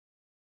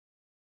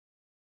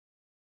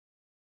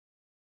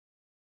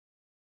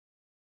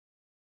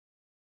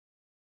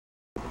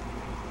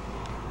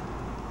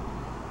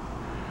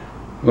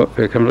Oh,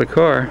 here comes the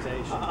car. Hit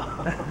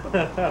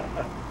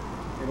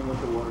him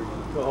with the water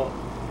gun. Cool.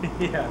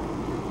 Yeah.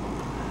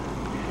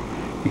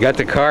 You got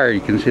the car,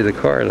 you can see the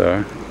car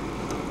though.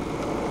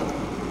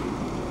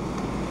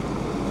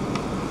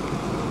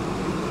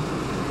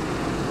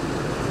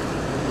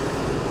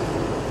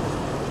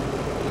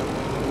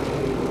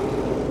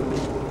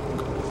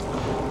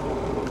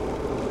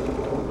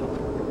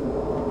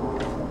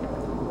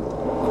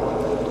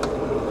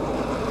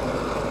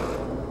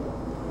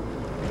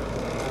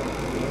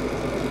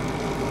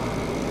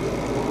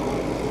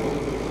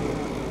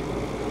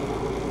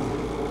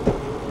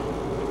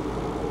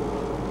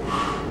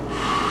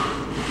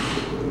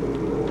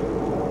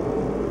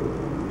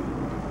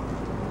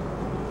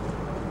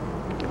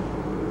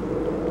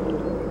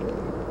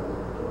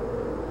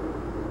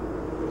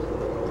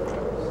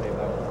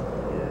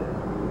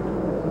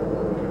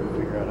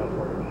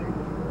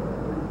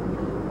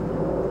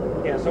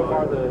 Yeah, so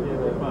far the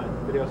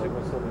video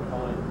signal's still been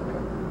fine.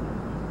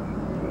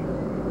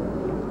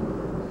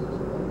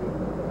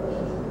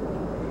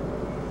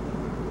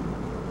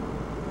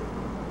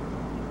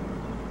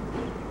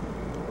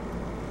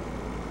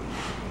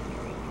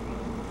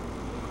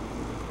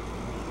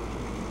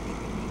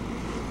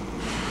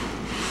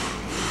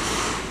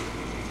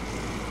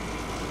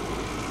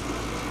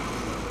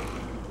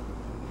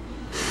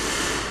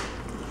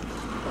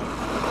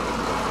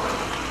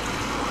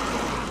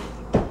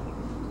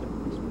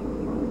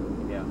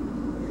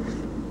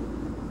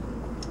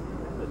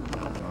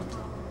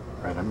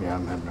 Right, I'm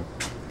having a...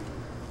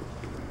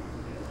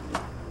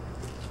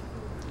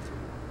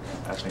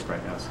 I think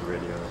right now it's the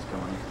radio that's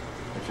going.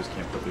 It just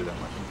can't put through that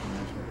much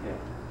information.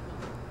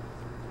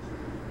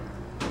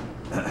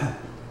 Yeah.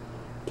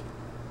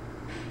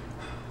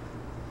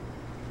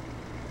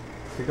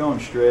 If you're going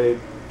straight,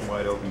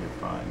 wide open, you're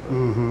fine.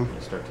 But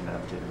you start to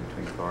navigate in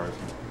between cars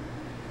and,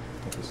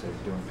 like I said,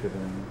 doing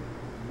pivoting.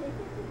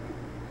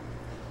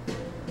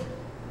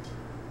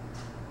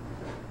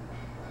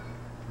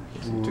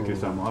 You took your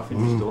thumb off and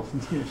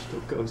you're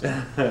still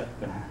coasting.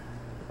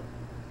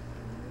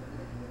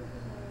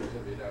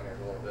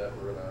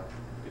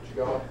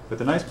 But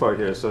the nice part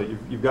here is, so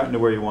you've gotten to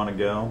where you want to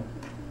go,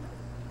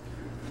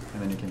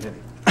 and then you can hit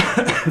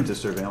into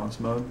surveillance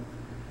mode,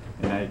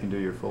 and now you can do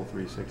your full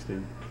 360.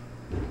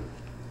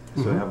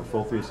 So you have a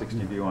full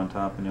 360 view on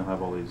top, and you'll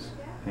have all these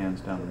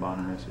hands down the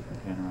bottom here, so you can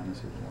pan around and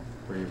see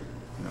where you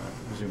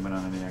zoom in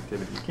on any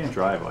activity. You can't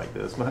drive like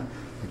this, but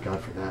Thank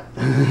God for that.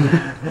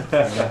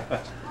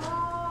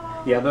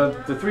 Yeah, the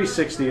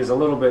 360 is a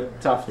little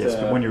bit tough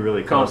to when you're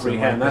really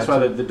comprehend. like That's why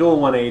the dual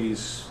 180s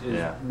is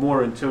Yeah.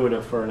 more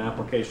intuitive for an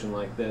application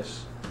like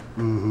this.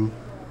 Oh,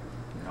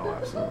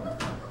 absolutely.